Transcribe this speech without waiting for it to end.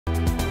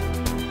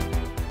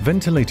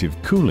Ventilative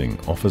cooling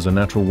offers a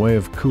natural way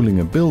of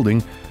cooling a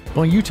building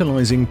by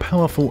utilizing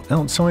powerful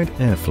outside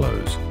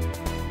airflows.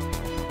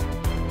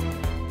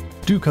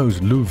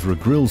 Duco's Louvre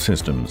grille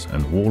systems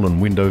and wall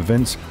and window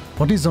vents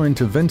are designed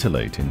to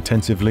ventilate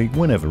intensively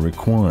whenever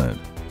required.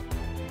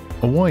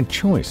 A wide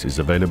choice is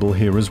available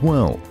here as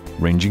well,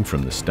 ranging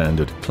from the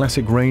standard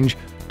classic range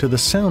to the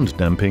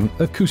sound-damping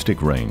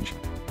acoustic range,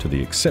 to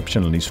the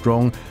exceptionally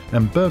strong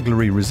and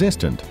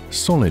burglary-resistant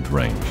solid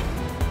range.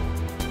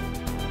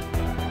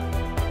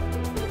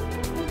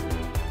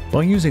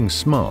 By using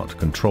smart,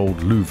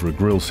 controlled Louvre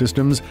grille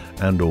systems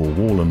and/or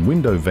wall and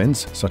window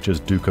vents such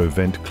as Duco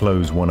Vent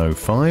Close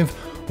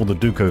 105 or the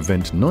Duco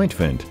Vent Night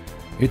Vent,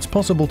 it's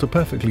possible to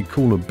perfectly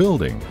cool a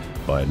building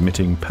by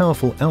admitting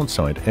powerful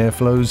outside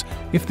airflows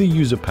if the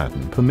user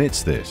pattern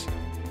permits this.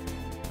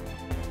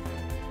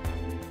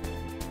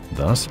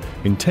 Thus,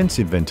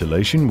 intensive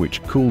ventilation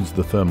which cools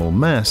the thermal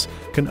mass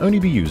can only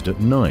be used at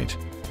night,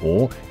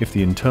 or if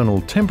the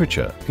internal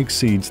temperature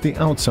exceeds the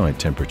outside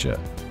temperature.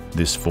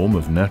 This form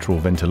of natural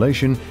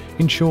ventilation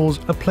ensures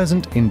a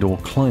pleasant indoor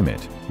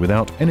climate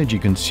without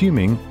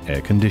energy-consuming air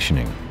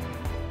conditioning.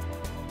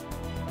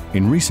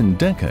 In recent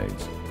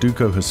decades,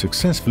 Duco has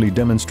successfully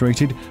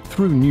demonstrated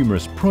through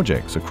numerous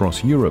projects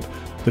across Europe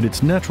that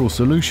its natural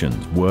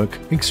solutions work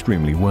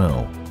extremely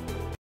well.